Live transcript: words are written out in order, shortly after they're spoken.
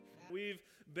we've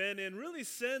been in really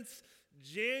since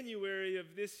January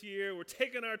of this year. We're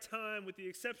taking our time, with the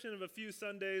exception of a few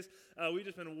Sundays. We've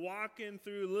just been walking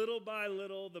through little by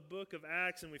little the book of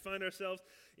Acts, and we find ourselves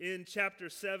in chapter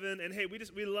 7. And hey,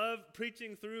 we love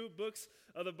preaching through books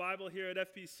of the Bible here at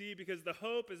FPC, because the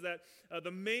hope is that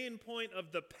the main point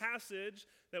of the passage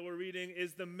that we're reading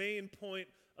is the main point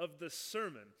of the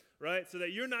sermon, right? So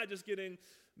that you're not just getting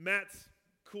Matt's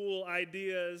cool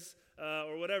ideas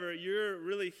or whatever. You're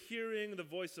really hearing the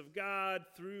voice of God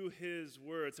through his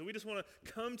word. So we just want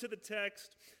to come to the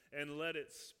text and let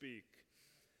it speak.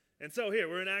 And so here,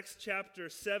 we're in Acts chapter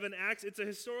 7. Acts, it's a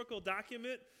historical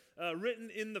document written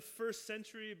in the first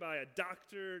century by a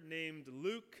doctor named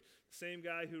Luke, the same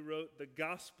guy who wrote the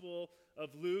Gospel of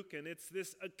Luke. And it's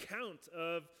this account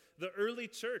of the early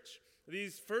church,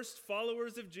 these first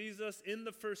followers of Jesus in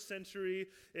the first century.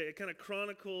 It kind of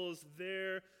chronicles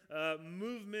their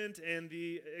movement and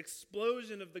the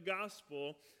explosion of the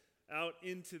gospel out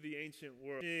into the ancient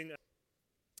world.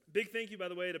 Big thank you, by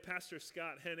the way, to Pastor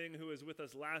Scott Henning, who was with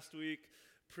us last week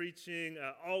preaching.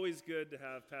 Always good to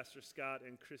have Pastor Scott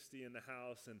and Christy in the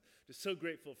house, and just so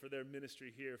grateful for their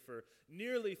ministry here for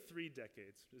nearly 3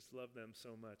 decades. Just love them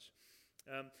so much.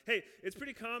 Hey, it's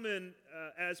pretty common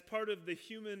as part of the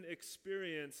human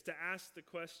experience to ask the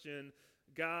question,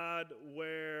 God,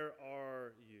 where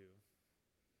are you?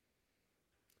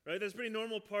 Right? That's a pretty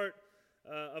normal part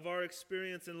of our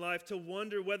experience in life, to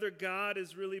wonder whether God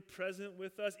is really present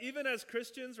with us. Even as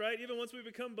Christians, right? Even once we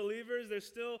become believers, there's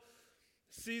still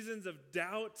seasons of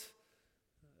doubt.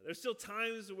 There's still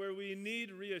times where we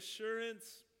need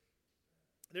reassurance.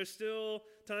 There's still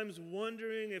times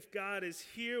wondering if God is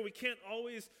here. We can't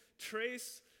always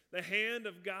trace the hand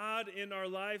of God in our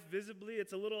life visibly.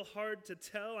 It's a little hard to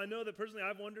tell. I know that personally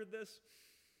I've wondered this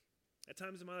at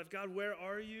times in my life. God, where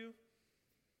are you?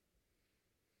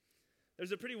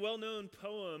 There's a pretty well-known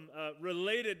poem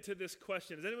related to this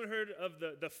question. Has anyone heard of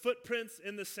the Footprints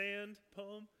in the Sand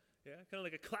poem? Yeah, kind of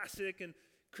like a classic in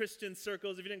Christian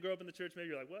circles. If you didn't grow up in the church, maybe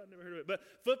you're like, what? Never heard of it. But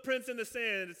Footprints in the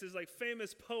Sand, it's this like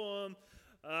famous poem.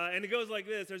 And it goes like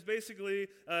this. There's basically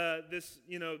this,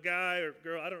 guy or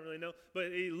girl, I don't really know,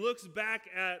 but he looks back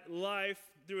at life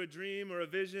through a dream or a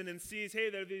vision and sees,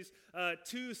 hey, there are these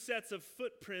 2 sets of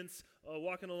footprints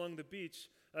walking along the beach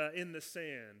in the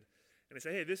sand. And they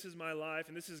say, hey, this is my life,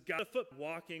 and this is God's foot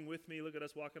walking with me. Look at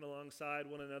us walking alongside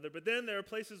one another. But then there are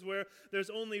places where there's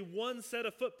only 1 set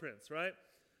of footprints, right?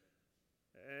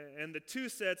 And the 2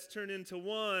 sets turn into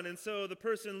 1. And so the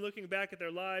person looking back at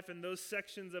their life and those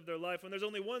sections of their life, when there's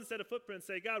only 1 set of footprints,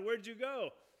 say, God, where'd you go?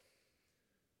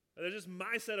 There's just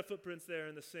my set of footprints there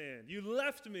in the sand. You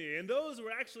left me. And those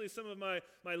were actually some of my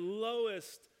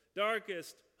lowest,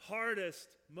 darkest, hardest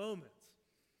moments.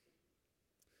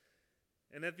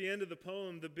 And at the end of the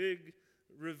poem, the big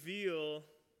reveal,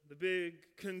 the big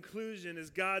conclusion is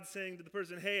God saying to the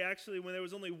person, hey, actually, when there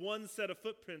was only 1 set of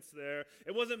footprints there,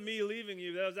 it wasn't me leaving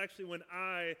you. That was actually when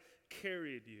I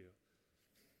carried you.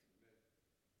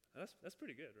 That's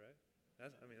pretty good,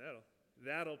 right?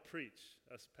 That'll preach,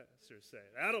 us pastors say.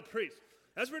 That'll preach.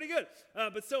 That's pretty good.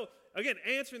 But so, again,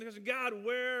 answering the question, God,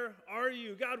 where are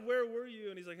you? God, where were you?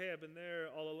 And he's like, hey, I've been there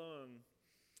all along.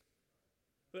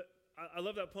 But I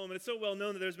love that poem, and it's so well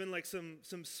known that there's been like some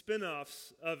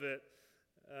spin-offs of it.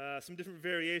 Some different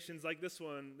variations like this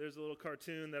one. There's a little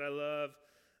cartoon that I love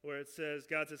where it says,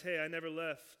 God says, hey, I never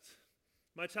left.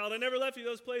 My child, I never left you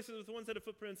those places with 1 set of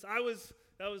footprints. That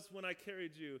was when I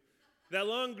carried you. That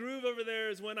long groove over there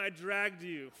is when I dragged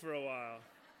you for a while.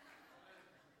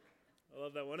 I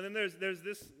love that one. And then there's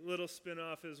this little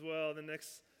spin-off as well. The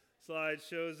next slide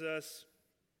shows us,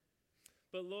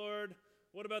 but Lord,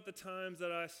 what about the times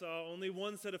that I saw only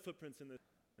 1 set of footprints in the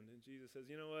sand? And Jesus says,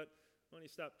 you know what? Why don't you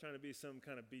stop trying to be some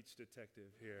kind of beach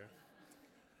detective here?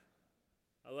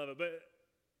 I love it. But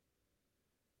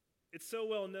it's so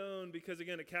well known because,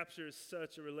 again, it captures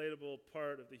such a relatable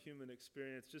part of the human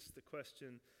experience. Just the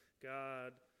question,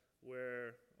 God,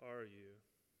 where are you?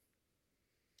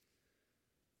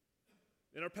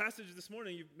 In our passage this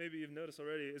morning, maybe you've noticed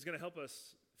already, is going to help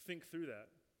us think through that.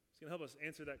 It's going to help us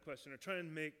answer that question or try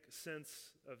and make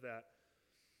sense of that.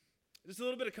 Just a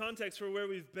little bit of context for where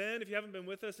we've been. If you haven't been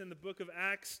with us in the book of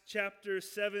Acts chapter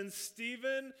 7,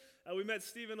 Stephen, we met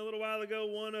Stephen a little while ago,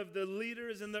 one of the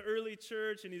leaders in the early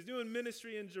church, and he's doing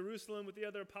ministry in Jerusalem with the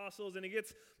other apostles, and he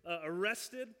gets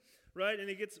arrested, right? And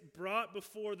he gets brought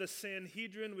before the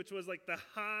Sanhedrin, which was like the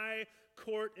high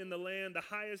court in the land, the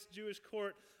highest Jewish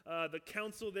court, the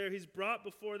council there. He's brought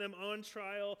before them on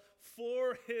trial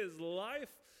for his life.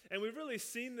 And we've really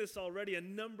seen this already a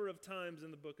number of times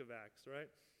in the book of Acts, right?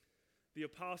 The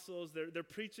apostles, they're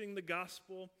preaching the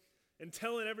gospel, and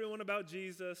telling everyone about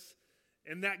Jesus,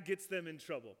 and that gets them in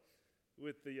trouble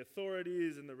with the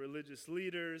authorities and the religious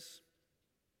leaders.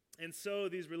 And so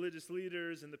these religious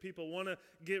leaders and the people want to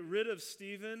get rid of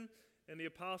Stephen and the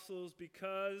apostles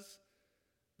because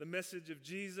the message of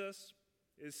Jesus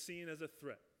is seen as a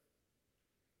threat.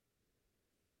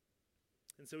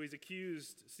 And so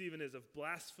Stephen is of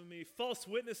blasphemy. False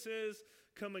witnesses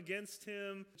come against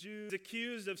him. Jews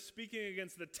accused of speaking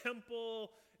against the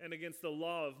temple and against the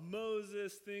law of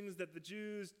Moses, things that the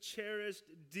Jews cherished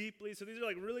deeply. So these are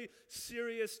like really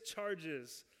serious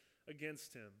charges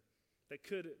against him that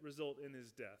could result in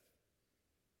his death.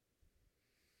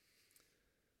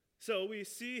 So we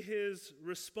see his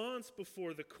response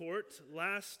before the court.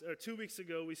 2 weeks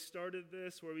ago, we started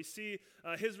this where we see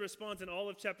his response in all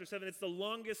of chapter 7. It's the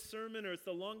longest sermon, or it's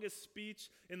the longest speech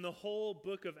in the whole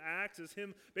book of Acts. It's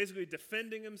him basically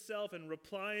defending himself and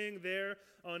replying there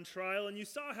on trial. And you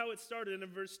saw how it started in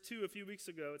verse 2 a few weeks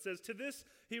ago. It says, "To this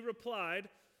he replied,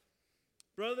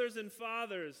 'Brothers and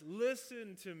fathers,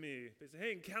 listen to me.'" They say,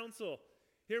 "Hey, in council,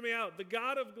 hear me out. The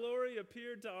God of glory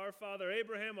appeared to our father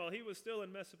Abraham while he was still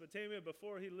in Mesopotamia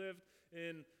before he lived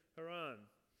in Haran."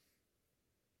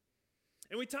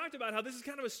 And we talked about how this is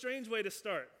kind of a strange way to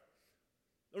start.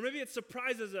 Or maybe it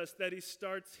surprises us that he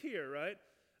starts here, right?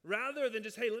 Rather than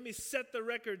just, hey, let me set the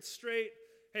record straight.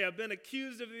 Hey, I've been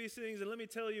accused of these things, and let me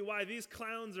tell you why these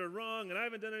clowns are wrong, and I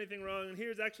haven't done anything wrong, and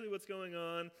here's actually what's going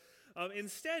on.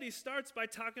 Instead, he starts by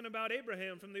talking about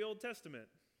Abraham from the Old Testament.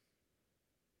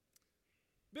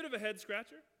 Bit of a head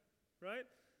scratcher, right?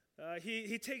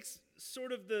 He takes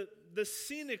sort of the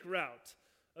scenic route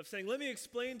of saying, let me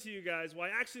explain to you guys why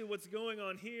actually what's going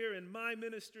on here in my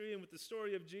ministry and with the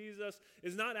story of Jesus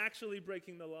is not actually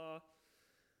breaking the law,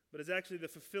 but is actually the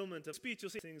fulfillment of speech.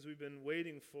 You'll see things we've been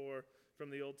waiting for from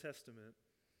the Old Testament.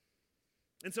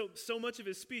 And so much of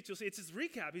his speech, you'll see, it's his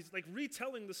recap. He's like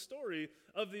retelling the story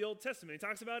of the Old Testament. He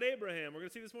talks about Abraham. We're going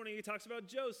to see this morning he talks about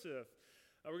Joseph.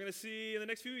 We're going to see in the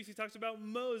next few weeks, he talks about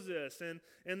Moses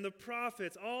and the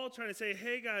prophets, all trying to say,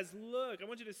 hey guys, look, I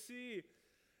want you to see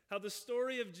how the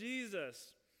story of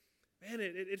Jesus, man,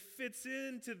 it fits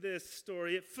into this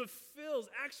story. It fulfills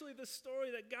actually the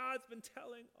story that God's been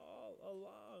telling all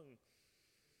along.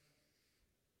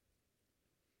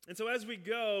 And so as we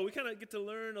go, we kind of get to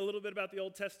learn a little bit about the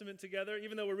Old Testament together.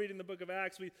 Even though we're reading the book of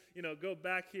Acts, we go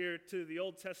back here to the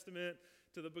Old Testament,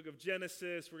 to the book of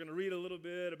Genesis. We're going to read a little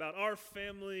bit about our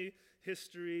family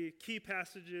history, key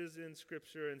passages in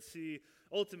Scripture, and see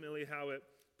ultimately how it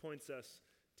points us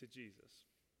to Jesus.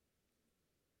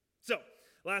 So,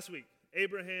 last week,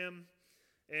 Abraham,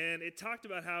 and it talked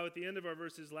about how at the end of our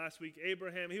verses last week,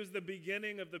 Abraham, he was the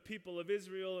beginning of the people of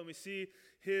Israel, and we see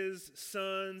his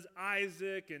sons,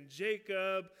 Isaac and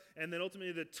Jacob, and then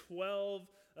ultimately the 12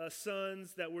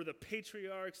 sons that were the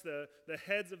patriarchs, the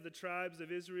heads of the tribes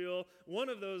of Israel. One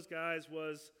of those guys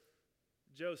was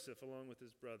Joseph, along with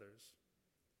his brothers.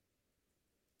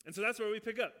 And so that's where we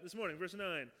pick up this morning, verse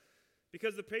 9.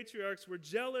 Because the patriarchs were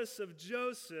jealous of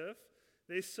Joseph,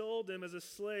 they sold him as a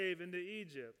slave into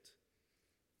Egypt.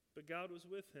 But God was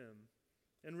with him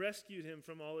and rescued him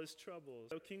from all his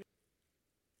troubles.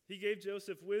 He gave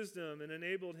Joseph wisdom and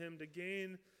enabled him to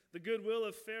gain the goodwill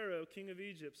of Pharaoh, king of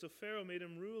Egypt. So Pharaoh made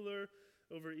him ruler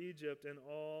over Egypt and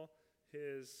all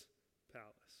his palace.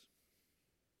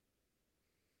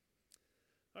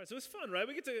 All right, so it's fun, right?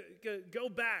 We get to go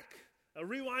back,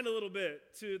 rewind a little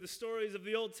bit to the stories of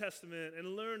the Old Testament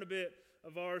and learn a bit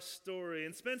of our story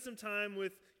and spend some time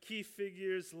with key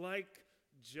figures like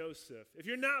Joseph. If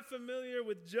you're not familiar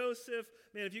with Joseph,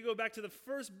 man, if you go back to the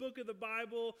first book of the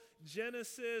Bible,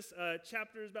 Genesis,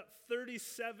 chapters about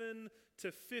 37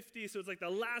 to 50, so it's like the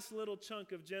last little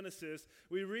chunk of Genesis,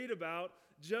 we read about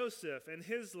Joseph and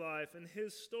his life and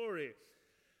his story.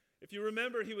 If you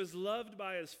remember, he was loved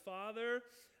by his father,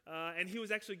 and he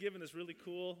was actually given this really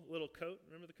cool little coat.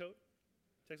 Remember the coat?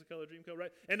 Technicolor dream coat,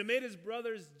 right? And it made his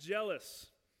brothers jealous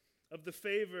of the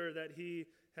favor that he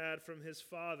had from his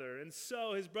father. And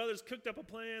so his brothers cooked up a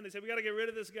plan. They said, we got to get rid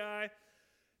of this guy.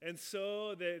 And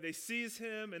so they seize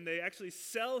him, and they actually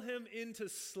sell him into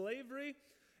slavery.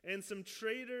 And some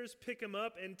traders pick him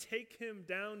up and take him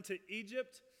down to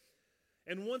Egypt.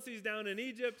 And once he's down in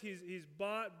Egypt, he's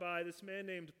bought by this man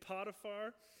named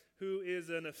Potiphar, who is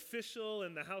an official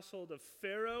in the household of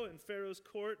Pharaoh, in Pharaoh's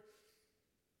court.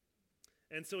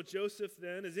 And so Joseph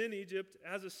then is in Egypt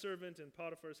as a servant in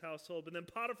Potiphar's household. But then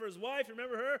Potiphar's wife,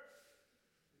 remember her?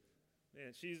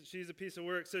 Man, she's a piece of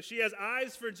work. So she has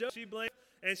eyes for Joseph. She blames,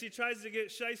 and she tries to get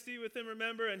shysty with him,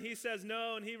 remember? And he says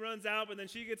no, and he runs out. But then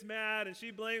she gets mad, and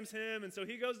she blames him. And so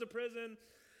he goes to prison.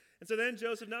 And so then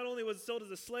Joseph not only was sold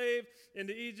as a slave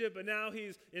into Egypt, but now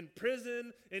he's in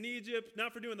prison in Egypt,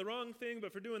 not for doing the wrong thing,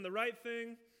 but for doing the right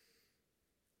thing.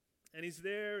 And he's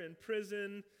there in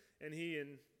prison, and he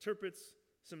interprets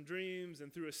some dreams,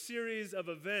 and through a series of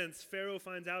events, Pharaoh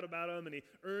finds out about him, and he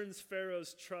earns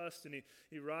Pharaoh's trust, and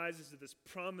he rises to this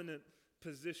prominent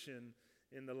position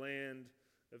in the land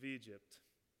of Egypt.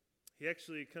 He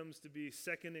actually comes to be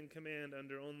second in command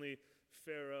under only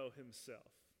Pharaoh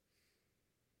himself.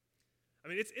 I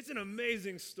mean, it's an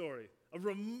amazing story, a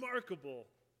remarkable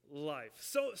life.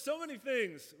 So many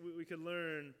things we could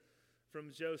learn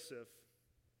from Joseph.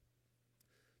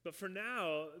 But for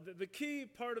now, the key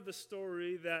part of the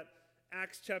story that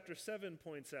Acts chapter 7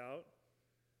 points out,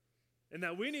 and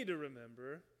that we need to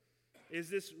remember, is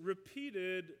this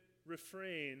repeated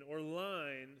refrain or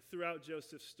line throughout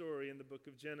Joseph's story in the book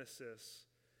of Genesis.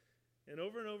 And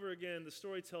over again, the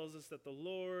story tells us that the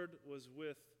Lord was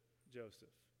with Joseph.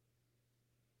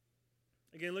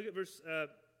 Again, look at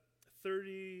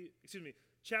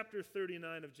chapter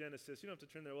 39 of Genesis. You don't have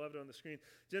to turn there, we'll have it on the screen.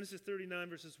 Genesis 39,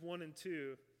 verses 1 and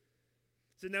 2.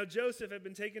 So now Joseph had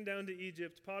been taken down to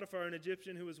Egypt. Potiphar, an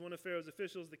Egyptian who was one of Pharaoh's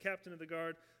officials, the captain of the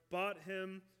guard, bought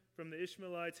him from the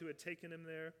Ishmaelites who had taken him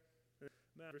there.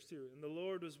 Verse 2, and the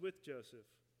Lord was with Joseph,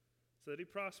 so that he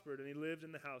prospered, and he lived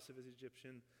in the house of his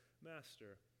Egyptian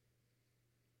master.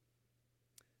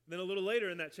 Then a little later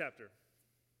in that chapter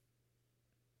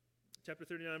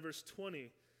 39, verse 20,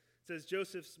 it says,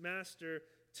 Joseph's master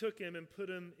took him and put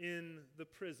him in the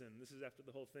prison. This is after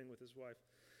the whole thing with his wife.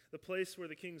 The place where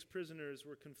the king's prisoners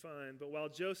were confined. But while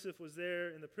Joseph was there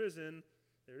in the prison,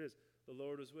 there it is, the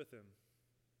Lord was with him.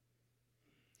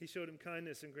 He showed him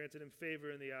kindness and granted him favor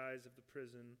in the eyes of the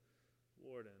prison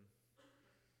warden.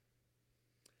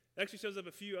 It actually shows up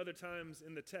a few other times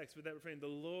in the text with that refrain, the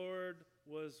Lord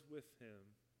was with him.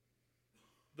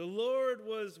 The Lord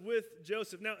was with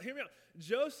Joseph. Now, hear me out.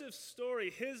 Joseph's story,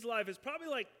 his life, is probably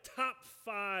like top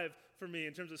 5 for me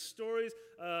in terms of stories,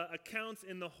 accounts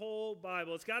in the whole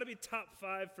Bible. It's got to be top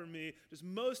 5 for me. Just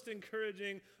most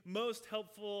encouraging, most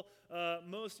helpful,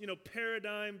 most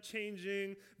paradigm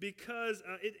changing, because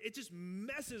it just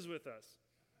messes with us.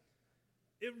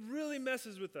 It really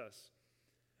messes with us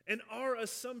and our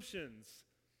assumptions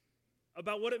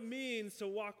about what it means to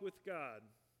walk with God,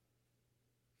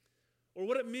 or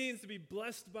what it means to be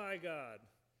blessed by God,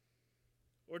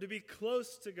 or to be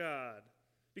close to God.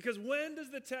 Because when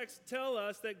does the text tell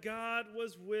us that God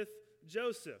was with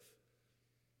Joseph?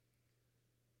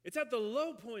 It's at the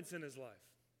low points in his life.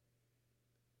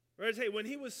 Right? Hey, when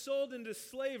he was sold into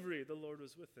slavery, the Lord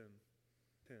was with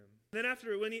him. Then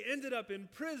after, when he ended up in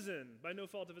prison by no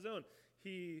fault of his own,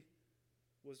 he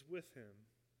was with him.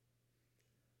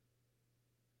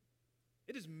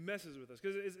 It just messes with us,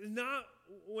 because it's not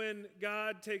when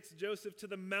God takes Joseph to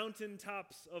the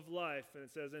mountaintops of life and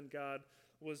it says, and God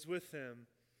was with him.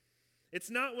 It's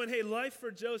not when, life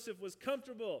for Joseph was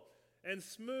comfortable and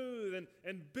smooth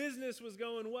and business was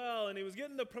going well and he was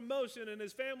getting the promotion and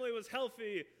his family was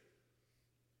healthy.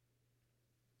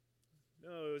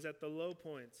 No, it was at the low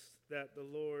points that the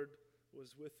Lord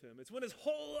was with him. It's when his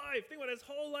whole life, think about it, his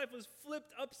whole life was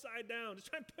flipped upside down. Just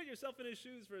try and put yourself in his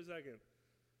shoes for a second.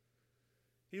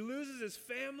 He loses his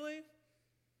family.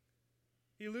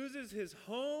 He loses his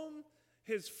home,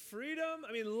 his freedom.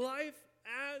 I mean, life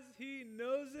as he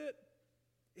knows it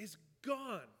is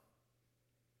gone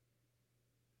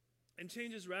and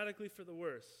changes radically for the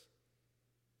worse.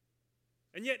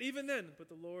 And yet, even then, but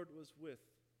the Lord was with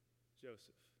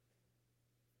Joseph.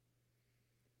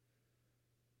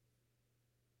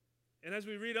 And as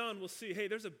we read on, we'll see,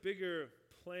 there's a bigger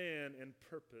plan and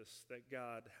purpose that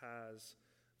God has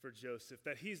for Joseph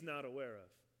that he's not aware of.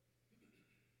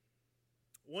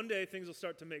 One day things will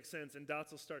start to make sense and dots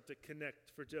will start to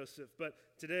connect for Joseph, but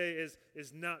today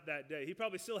is not that day. He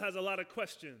probably still has a lot of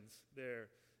questions there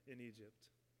in Egypt.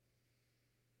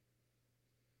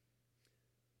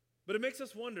 But it makes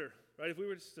us wonder, right, if we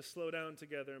were just to slow down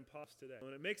together and pause today.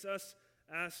 And it makes us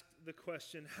ask the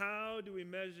question, how do we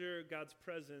measure God's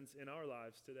presence in our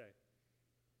lives today?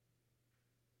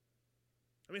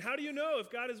 I mean, how do you know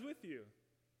if God is with you?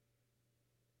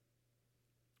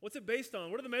 What's it based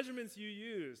on? What are the measurements you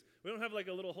use? We don't have like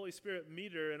a little Holy Spirit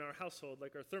meter in our household,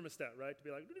 like our thermostat, right? To be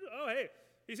like, oh, hey,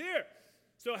 he's here.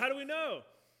 So how do we know?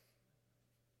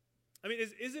 I mean,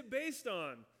 is it based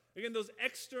on, again, those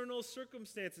external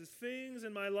circumstances? Things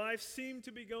in my life seem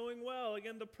to be going well.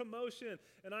 Again, the promotion,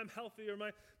 and I'm healthy, or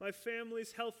my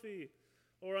family's healthy,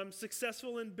 or I'm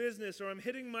successful in business, or I'm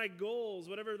hitting my goals,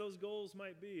 whatever those goals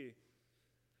might be.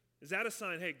 Is that a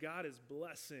sign, hey, God is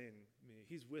blessing me.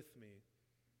 He's with me.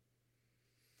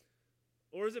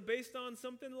 Or is it based on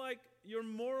something like your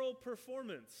moral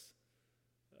performance,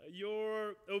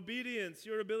 your obedience,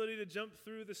 your ability to jump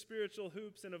through the spiritual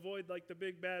hoops and avoid like the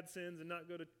big bad sins and not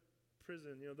go to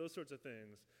prison, those sorts of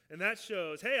things. And that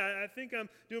shows, hey, I think I'm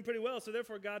doing pretty well, so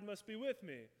therefore God must be with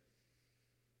me.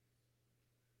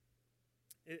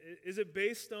 Is it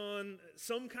based on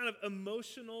some kind of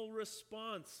emotional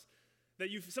response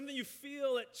something you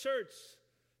feel at church,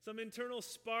 some internal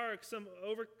spark, some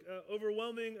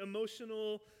overwhelming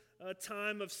emotional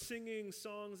time of singing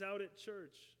songs out at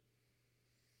church?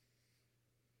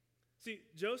 See,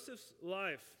 Joseph's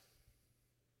life,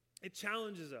 it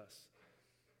challenges us.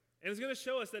 And it's going to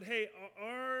show us that, hey,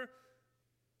 our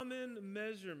common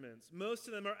measurements, most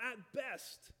of them are at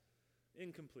best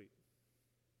incomplete.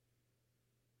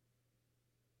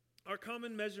 Our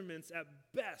common measurements at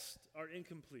best are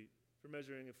incomplete for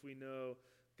measuring if we know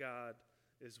God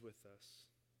is with us.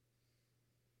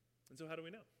 And so how do we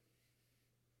know?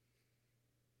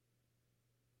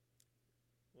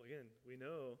 Well, again, we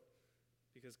know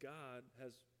because God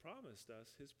has promised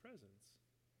us his presence.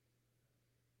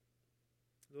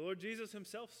 The Lord Jesus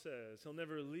himself says he'll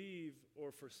never leave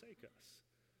or forsake us.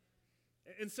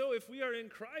 And so if we are in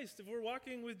Christ, if we're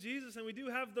walking with Jesus, and we do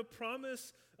have the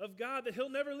promise of God that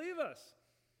he'll never leave us.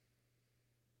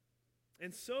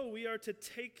 And so we are to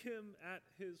take him at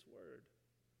his word.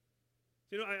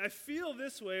 I feel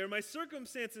this way, or my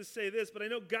circumstances say this, but I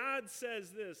know God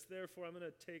says this, therefore I'm going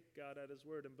to take God at his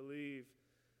word and believe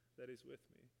that he's with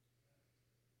me.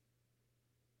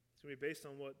 It's going to be based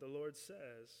on what the Lord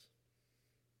says.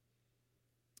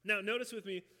 Now, notice with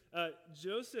me,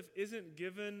 Joseph isn't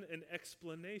given an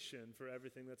explanation for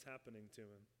everything that's happening to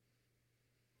him.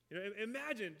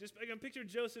 Imagine, I can picture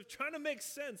Joseph trying to make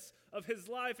sense of his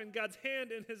life and God's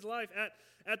hand in his life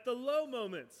at the low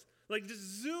moments. Like,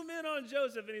 just zoom in on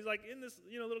Joseph, and he's like in this,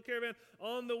 little caravan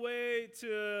on the way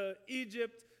to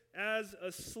Egypt as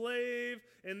a slave,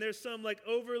 and there's some like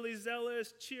overly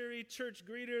zealous, cheery church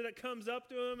greeter that comes up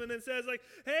to him and then says like,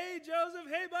 "Hey, Joseph,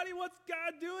 hey, buddy, what's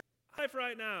God doing in your life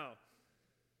right now?"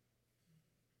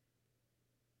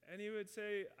 And he would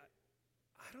say,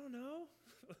 I don't know.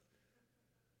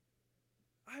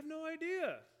 I have no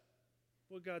idea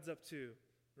what God's up to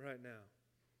right now.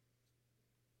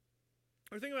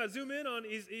 Or think about, zoom in on,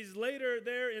 he's later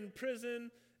there in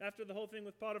prison after the whole thing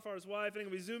with Potiphar's wife.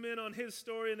 And we zoom in on his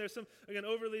story, and there's some, again,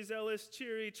 overly zealous,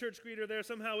 cheery church greeter there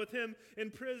somehow with him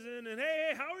in prison. And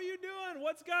hey, how are you doing?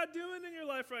 What's God doing in your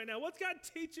life right now? What's God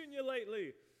teaching you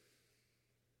lately?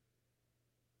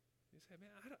 You say, man,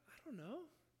 I don't know.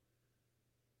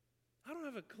 I don't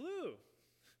have a clue.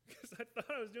 Because I thought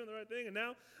I was doing the right thing, and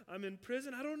now I'm in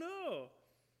prison. I don't know.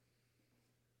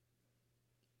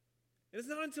 And it's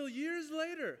not until years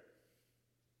later,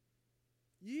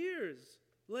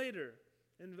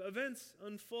 and events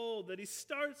unfold, that he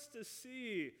starts to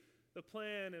see the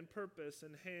plan and purpose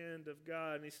and hand of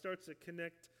God, and he starts to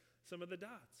connect some of the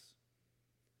dots.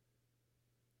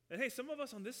 And hey, some of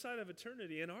us on this side of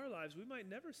eternity in our lives, we might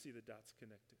never see the dots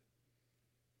connected.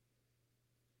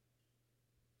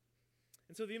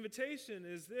 And so the invitation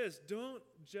is this: don't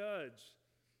judge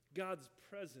God's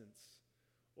presence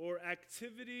or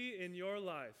activity in your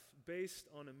life based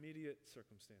on immediate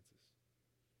circumstances.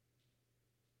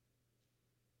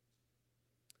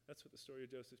 That's what the story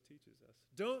of Joseph teaches us.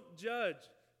 Don't judge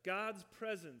God's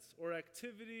presence or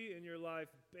activity in your life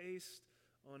based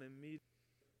on immediate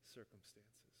circumstances.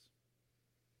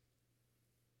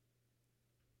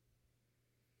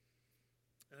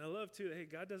 And I love, too, that, hey,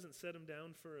 God doesn't set him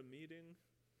down for a meeting.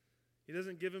 He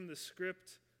doesn't give him the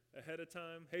script ahead of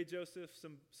time. Hey, Joseph,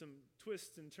 some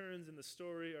twists and turns in the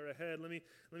story are ahead. Let me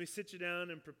sit you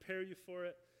down and prepare you for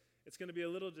it. It's going to be a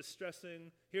little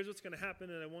distressing. Here's what's going to happen,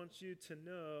 and I want you to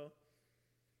know.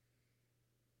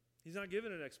 He's not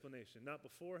given an explanation, not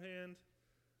beforehand,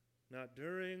 not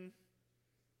during,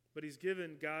 but he's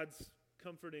given God's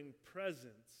comforting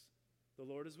presence. The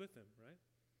Lord is with him, right?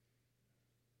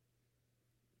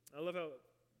 I love how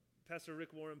Pastor Rick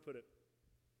Warren put it.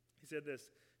 He said this.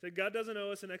 He said, God doesn't owe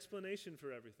us an explanation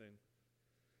for everything.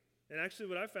 And actually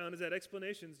what I found is that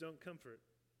explanations don't comfort.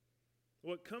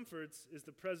 What comforts is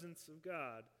the presence of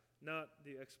God, not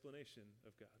the explanation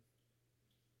of God.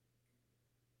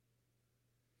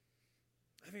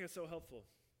 I think that's so helpful.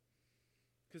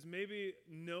 Because maybe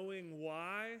knowing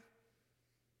why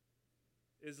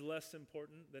is less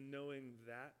important than knowing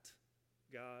that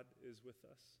God is with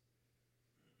us.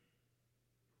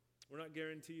 We're not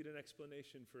guaranteed an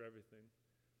explanation for everything.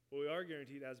 But we are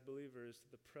guaranteed as believers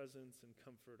the presence and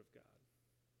comfort of God.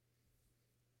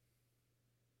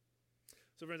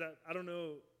 So friends, I don't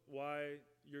know why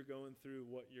you're going through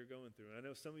what you're going through. And I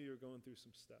know some of you are going through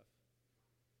some stuff.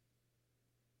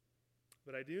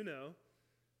 But I do know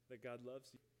that God loves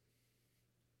you.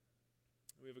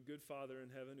 We have a good Father in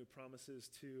heaven who promises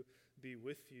to be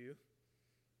with you.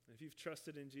 And if you've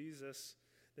trusted in Jesus,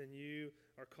 then you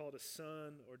are called a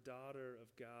son or daughter of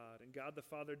God. And God the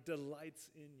Father delights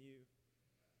in you.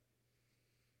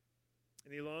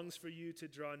 And he longs for you to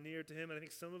draw near to him. And I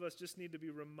think some of us just need to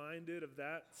be reminded of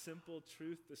that simple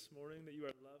truth this morning, that you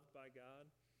are loved by God.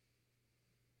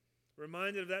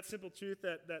 Reminded of that simple truth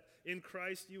that in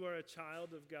Christ you are a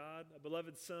child of God, a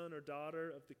beloved son or daughter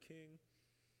of the King.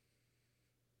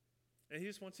 And he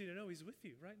just wants you to know he's with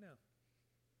you right now.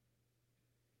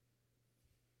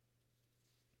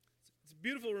 It's a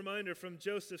beautiful reminder from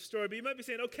Joseph's story. But you might be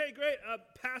saying, okay, great,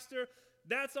 Pastor,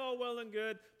 that's all well and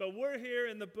good, but we're here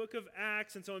in the book of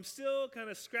Acts, and so I'm still kind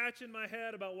of scratching my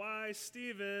head about why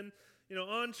Stephen,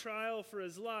 on trial for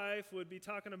his life, would be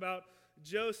talking about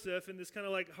Joseph in this kind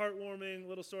of like heartwarming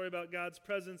little story about God's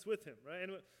presence with him, right?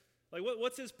 And like,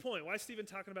 what's his point? Why is Stephen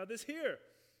talking about this here?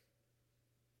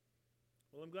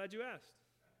 Well, I'm glad you asked.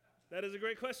 That is a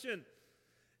great question.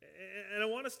 And I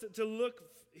want us to look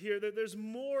here. There's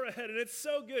more ahead, and it's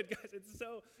so good, guys. It's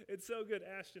so good.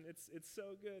 Ashton, it's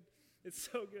so good. It's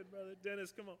so good, brother.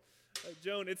 Dennis, come on.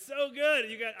 Joan, it's so good.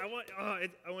 I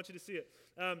want you to see it.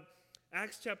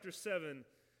 Acts chapter 7.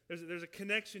 There's a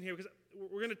connection here because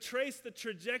we're going to trace the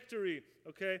trajectory,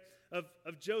 okay,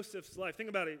 of Joseph's life. Think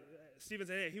about it. Stephen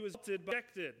said, hey, he was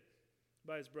rejected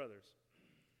by his brothers.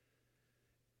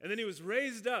 And then he was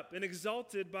raised up and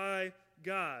exalted by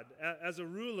God as a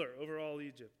ruler over all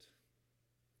Egypt.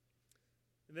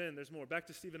 And then there's more. Back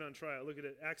to Stephen on trial. Look at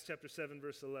it. Acts chapter 7,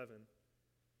 verse 11.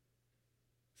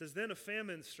 It says, then a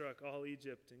famine struck all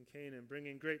Egypt and Canaan,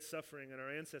 bringing great suffering, and our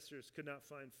ancestors could not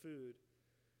find food.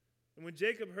 And when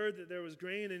Jacob heard that there was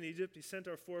grain in Egypt, he sent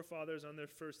our forefathers on their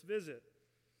first visit.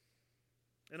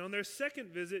 And on their second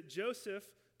visit, Joseph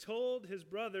told his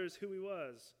brothers who he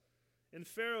was. And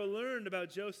Pharaoh learned about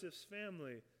Joseph's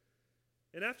family.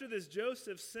 And after this,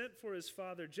 Joseph sent for his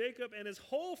father Jacob and his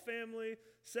whole family,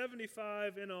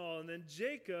 75 in all. And then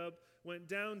Jacob went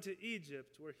down to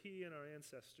Egypt, where he and our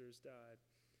ancestors died.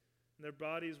 And their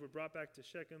bodies were brought back to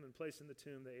Shechem and placed in the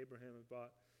tomb that Abraham had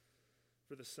bought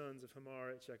for the sons of Hamor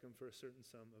at Shechem for a certain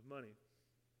sum of money.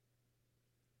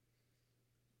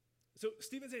 So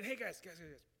Stephen's saying, hey guys.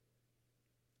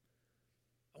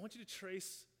 I want you to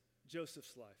trace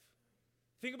Joseph's life.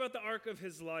 Think about the arc of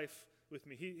his life with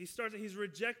me. He starts, he's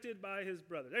rejected by his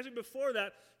brothers. Actually, before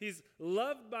that, he's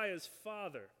loved by his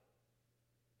father.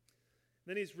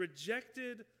 Then he's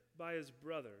rejected by his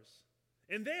brothers.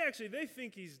 And they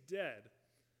think he's dead.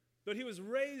 But he was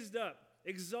raised up,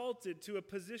 exalted to a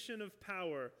position of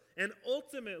power, and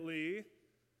ultimately,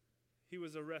 he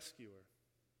was a rescuer.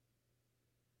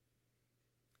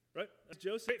 Right?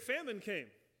 Joseph, great famine came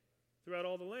throughout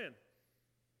all the land.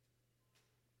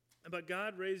 But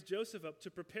God raised Joseph up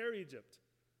to prepare Egypt,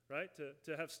 right?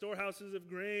 To have storehouses of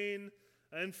grain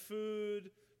and food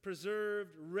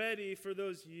preserved, ready for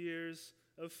those years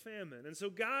of famine. And so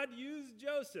God used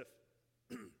Joseph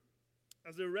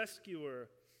as a rescuer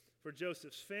for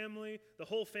Joseph's family. The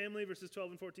whole family, verses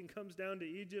 12 and 14, comes down to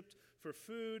Egypt for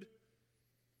food.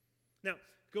 Now,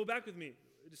 go back with me,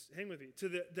 just hang with me, to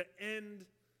the end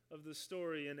of the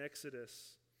story in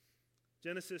Exodus.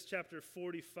 Genesis chapter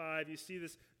 45, you see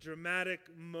this dramatic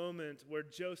moment where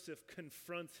Joseph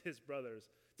confronts his brothers.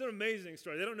 It's an amazing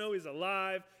story. They don't know he's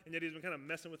alive, and yet he's been kind of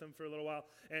messing with them for a little while.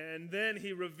 And then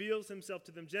he reveals himself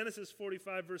to them. Genesis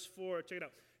 45, verse 4, check it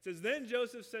out. It says, then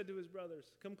Joseph said to his brothers,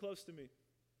 come close to me.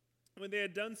 When they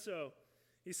had done so,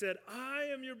 he said, I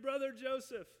am your brother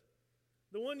Joseph,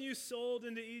 the one you sold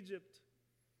into Egypt.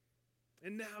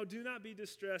 And now do not be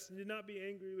distressed and do not be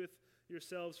angry with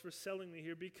yourselves for selling me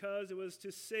here, because it was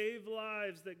to save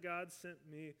lives that God sent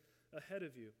me ahead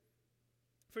of you.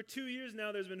 For 2 years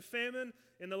now there's been famine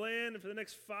in the land, and for the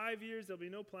next 5 years there'll be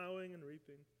no plowing and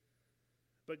reaping.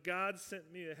 But God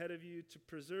sent me ahead of you to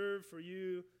preserve for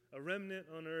you a remnant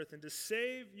on earth and to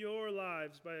save your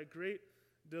lives by a great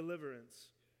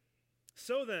deliverance.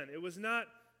 So then, it was not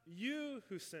you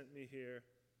who sent me here,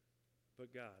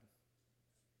 but God.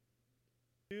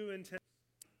 You intend.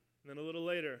 And then a little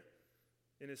later,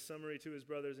 in his summary to his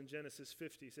brothers in Genesis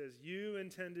 50, he says, you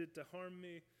intended to harm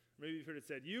me. Maybe you've heard it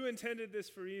said, you intended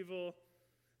this for evil,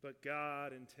 but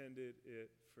God intended it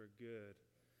for good,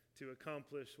 to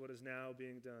accomplish what is now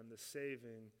being done, the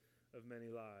saving of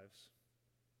many lives.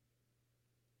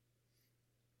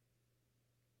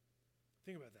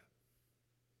 Think about that.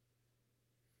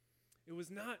 It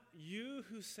was not you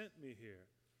who sent me here,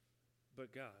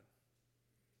 but God.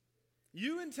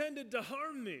 You intended to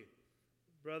harm me,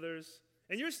 brothers,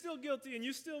 and you're still guilty and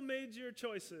you still made your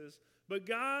choices, but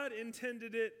God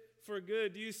intended it for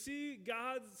good. Do you see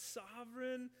God's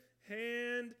sovereign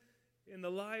hand in the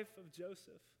life of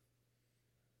Joseph?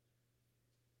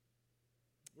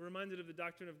 We're reminded of the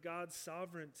doctrine of God's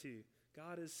sovereignty.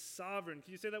 God is sovereign.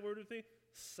 Can you say that word with me?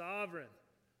 Sovereign.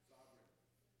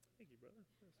 Thank you, brother.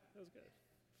 That was good.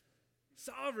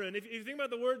 Sovereign. If you think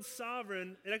about the word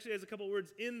sovereign, it actually has a couple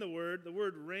words in the word. The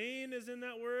word reign is in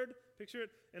that word. Picture it.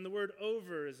 And the word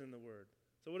over is in the word.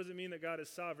 So what does it mean that God is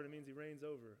sovereign? It means he reigns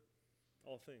over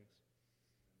all things.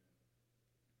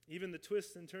 Even the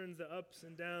twists and turns, the ups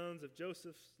and downs of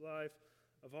Joseph's life,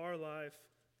 of our life,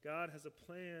 God has a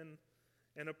plan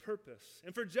and a purpose.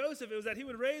 And for Joseph, it was that he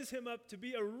would raise him up to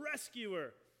be a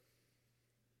rescuer.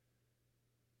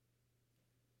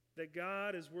 That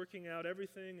God is working out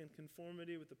everything in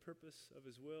conformity with the purpose of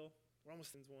his will. We're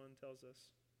almost in 1 tells us.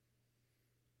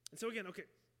 And so again, okay,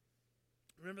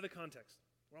 remember the context.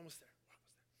 We're almost there.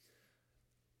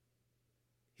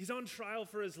 He's on trial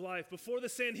for his life before the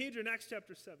Sanhedrin, Acts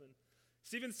chapter 7.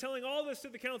 Stephen's telling all this to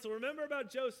the council. Remember about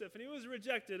Joseph, and he was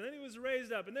rejected, and then he was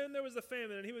raised up, and then there was the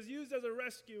famine, and he was used as a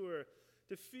rescuer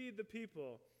to feed the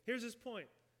people. Here's his point.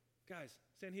 Guys,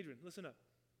 Sanhedrin, listen up.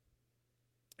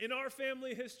 In our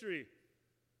family history,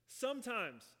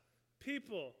 sometimes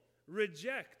people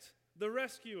reject the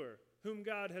rescuer whom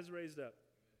God has raised up.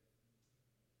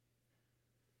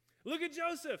 Look at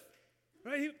Joseph,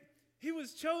 right? He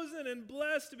was chosen and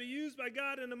blessed to be used by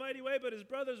God in a mighty way, but his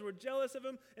brothers were jealous of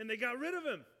him, and they got rid of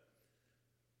him.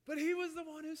 But he was the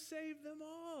one who saved them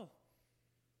all.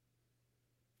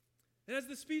 And as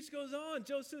the speech goes on,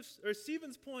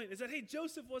 Stephen's point is that, hey,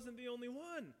 Joseph wasn't the only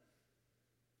one.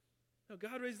 No,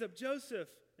 God raised up Joseph,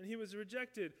 and he was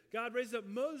rejected. God raised up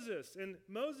Moses, and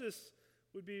Moses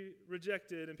would be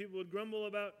rejected, and people would grumble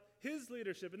about his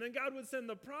leadership. And then God would send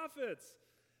the prophets,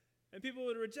 and people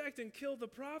would reject and kill the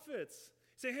prophets.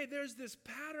 Say, hey, there's this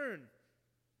pattern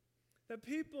that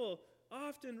people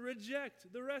often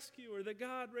reject the rescuer that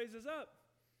God raises up.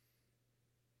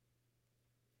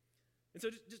 And so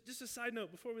just a side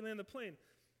note before we land the plane,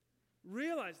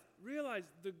 realize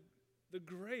the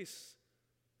grace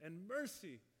and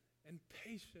mercy and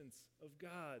patience of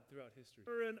God throughout history.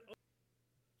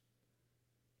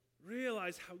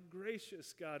 Realize how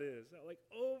gracious God is. Like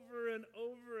over and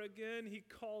over again, he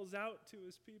calls out to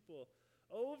his people.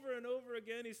 Over and over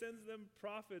again, he sends them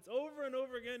prophets. Over and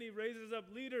over again, he raises up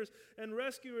leaders and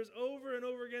rescuers over and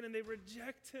over again, and they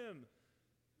reject him.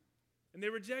 And they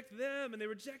reject them, and they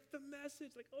reject the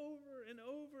message like over and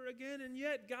over again, and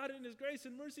yet God in his grace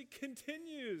and mercy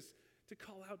continues to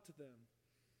call out to them.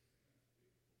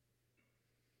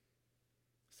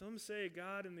 Some say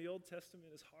God in the Old Testament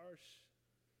is harsh.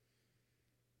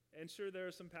 And sure, there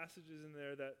are some passages in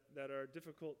there that are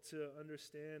difficult to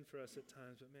understand for us at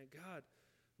times. But man, God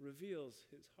reveals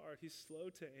his heart. He's slow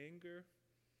to anger.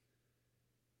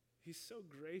 He's so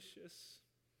gracious.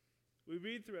 We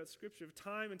read throughout Scripture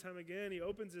time and time again, he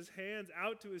opens his hands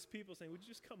out to his people saying, would you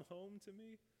just come home to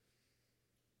me?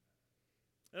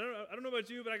 I don't know about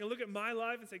you, but I can look at my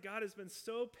life and say, God has been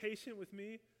so patient with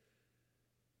me.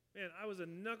 Man, I was a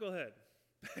knucklehead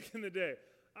back in the day.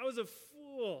 I was a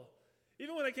fool.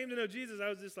 Even when I came to know Jesus, I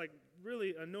was just like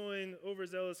really annoying,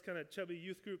 overzealous, kind of chubby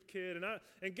youth group kid.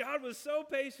 And God was so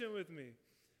patient with me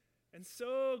and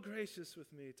so gracious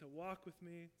with me to walk with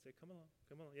me, say, come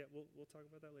along. Yeah, we'll talk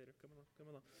about that later. Come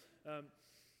along.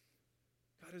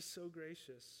 God is so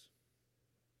gracious.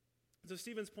 So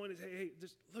Stephen's point is, hey,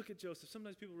 just look at Joseph.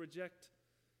 Sometimes people reject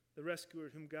the rescuer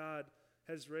whom God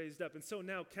has raised up. And so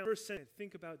now,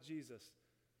 think about Jesus.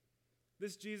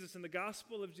 This Jesus and the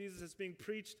gospel of Jesus is being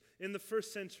preached in the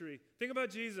first century. Think about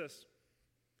Jesus.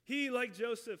 He, like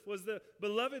Joseph, was the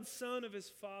beloved son of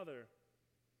his father.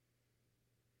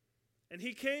 And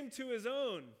he came to his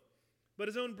own, but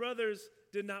his own brothers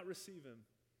did not receive him.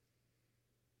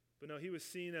 But no, he was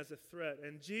seen as a threat.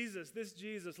 And this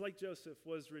Jesus, like Joseph,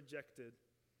 was rejected.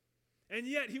 And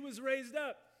yet he was raised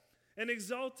up and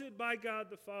exalted by God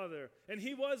the Father. And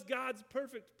he was God's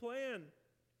perfect plan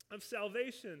of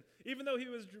salvation. Even though he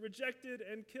was rejected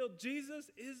and killed,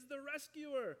 Jesus is the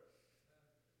rescuer.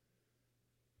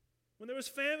 When there was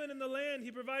famine in the land,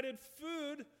 he provided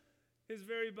food, his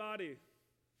very body,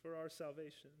 for our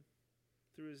salvation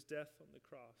through his death on the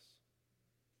cross.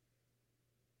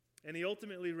 And he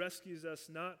ultimately rescues us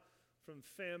not from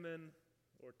famine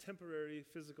or temporary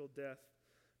physical death,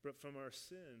 but from our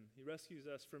sin. He rescues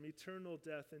us from eternal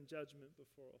death and judgment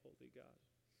before a holy God.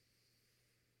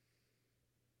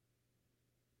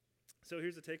 So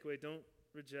here's the takeaway. Don't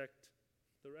reject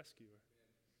the rescuer.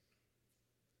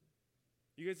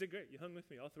 You guys did great. You hung with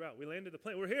me all throughout. We landed the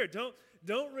plane. We're here.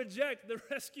 Don't reject the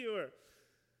rescuer.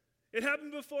 It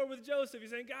happened before with Joseph. He's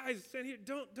saying, guys,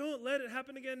 don't let it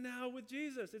happen again now with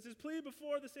Jesus. It's his plea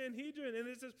before the Sanhedrin, and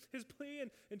it's his plea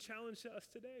and challenge to us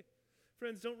today.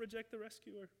 Friends, don't reject the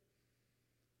rescuer.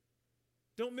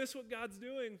 Don't miss what God's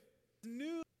doing.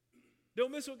 New.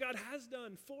 Don't miss what God has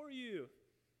done for you.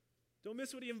 Don't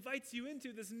miss what he invites you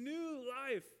into, this new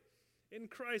life in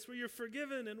Christ where you're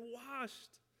forgiven and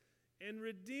washed and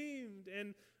redeemed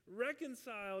and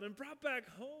reconciled and brought back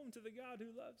home to the God who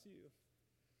loves you.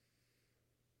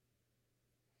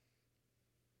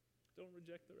 Don't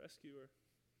reject the rescuer.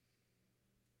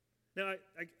 Now,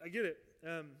 I get it.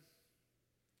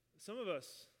 Some of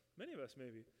us, many of us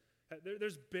maybe,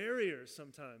 there's barriers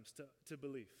sometimes to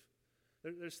belief.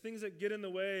 There's things that get in the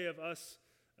way of us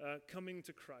coming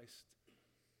to Christ.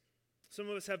 Some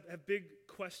of us have big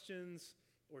questions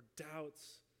or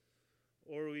doubts,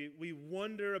 or we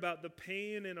wonder about the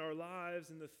pain in our lives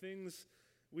and the things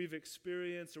we've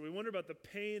experienced, or we wonder about the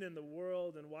pain in the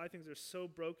world and why things are so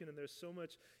broken and there's so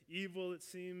much evil, it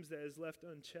seems, that is left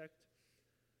unchecked.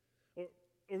 Or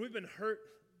we've been hurt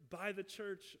by the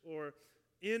church or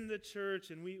in the church,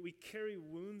 and we carry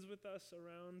wounds with us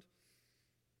around.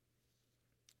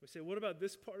 We say, what about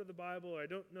this part of the Bible? I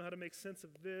don't know how to make sense of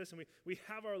this. And we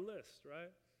have our list,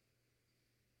 right?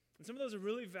 And some of those are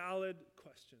really valid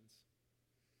questions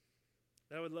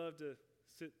that I would love to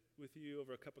sit with you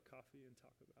over a cup of coffee and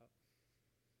talk about.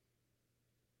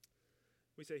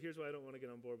 We say, here's why I don't want to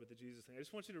get on board with the Jesus thing. I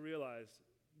just want you to realize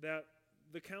that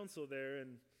the council there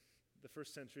in the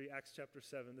first century, Acts chapter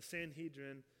 7, the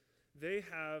Sanhedrin, they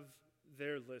have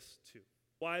their list too.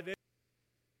 Why they?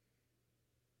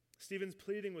 Stephen's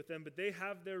pleading with them, but they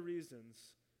have their reasons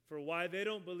for why they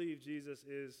don't believe Jesus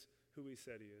is who he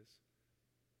said he is.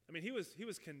 I mean, he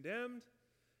was condemned.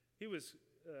 He was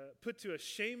put to a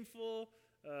shameful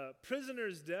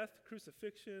prisoner's death,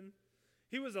 crucifixion.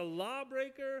 He was a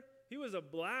lawbreaker. He was a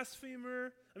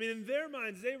blasphemer. I mean, in their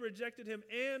minds, they rejected him,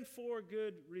 and for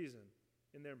good reason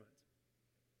in their minds.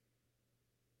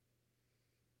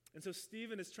 And so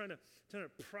Stephen is trying to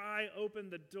pry open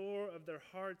the door of their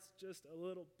hearts just a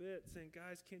little bit, saying,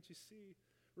 guys, can't you see?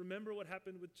 Remember what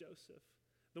happened with Joseph.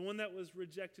 The one that was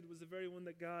rejected was the very one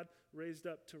that God raised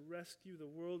up to rescue the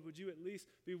world. Would you at least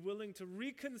be willing to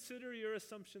reconsider your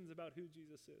assumptions about who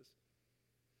Jesus is?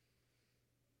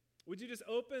 Would you just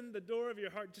open the door of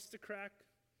your heart just a crack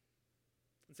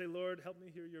and say, Lord, help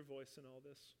me hear your voice in all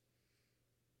this?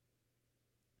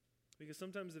 Because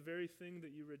sometimes the very thing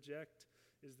that you reject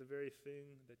is the very thing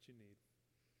that you need.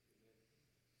 Amen.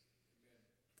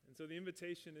 And so the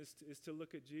invitation is to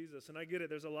look at Jesus. And I get it.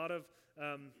 There's a lot of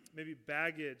maybe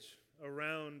baggage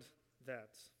around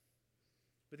that.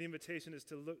 But the invitation is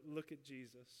to look at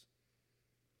Jesus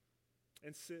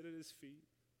and sit at his feet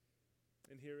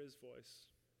and hear his voice.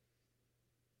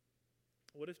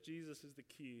 What if Jesus is the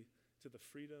key to the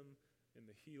freedom and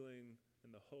the healing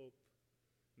and the hope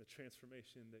and the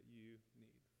transformation that you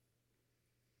need?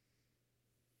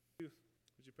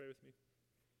 Would you pray with me?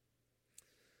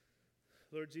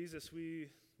 Lord Jesus, we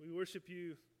worship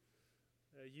you.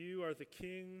 You are the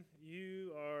King.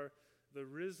 You are the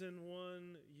risen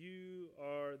one. You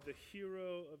are the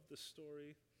hero of the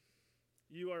story.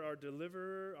 You are our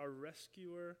deliverer, our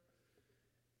rescuer.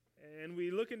 And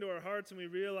we look into our hearts and we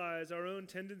realize our own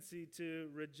tendency to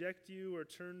reject you or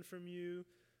turn from you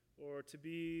or to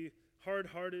be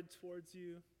hard-hearted towards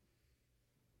you.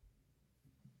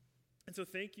 And so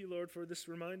thank you, Lord, for this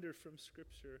reminder from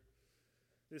Scripture,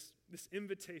 this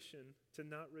invitation to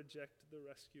not reject the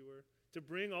rescuer, to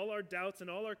bring all our doubts and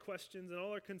all our questions and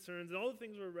all our concerns and all the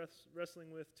things we're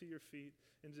wrestling with to your feet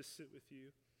and just sit with you.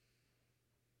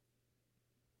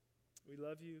 We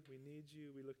love you. We need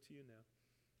you. We look to you now.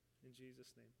 In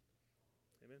Jesus' name,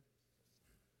 amen.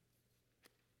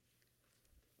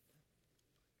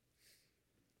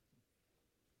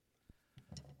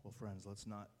 Well, friends, let's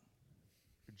not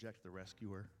reject the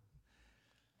rescuer.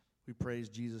 We praise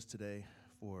Jesus today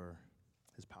for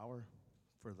his power,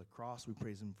 for the cross. We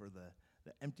praise him for the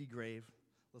empty grave.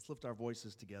 Let's lift our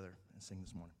voices together and sing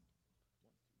this morning.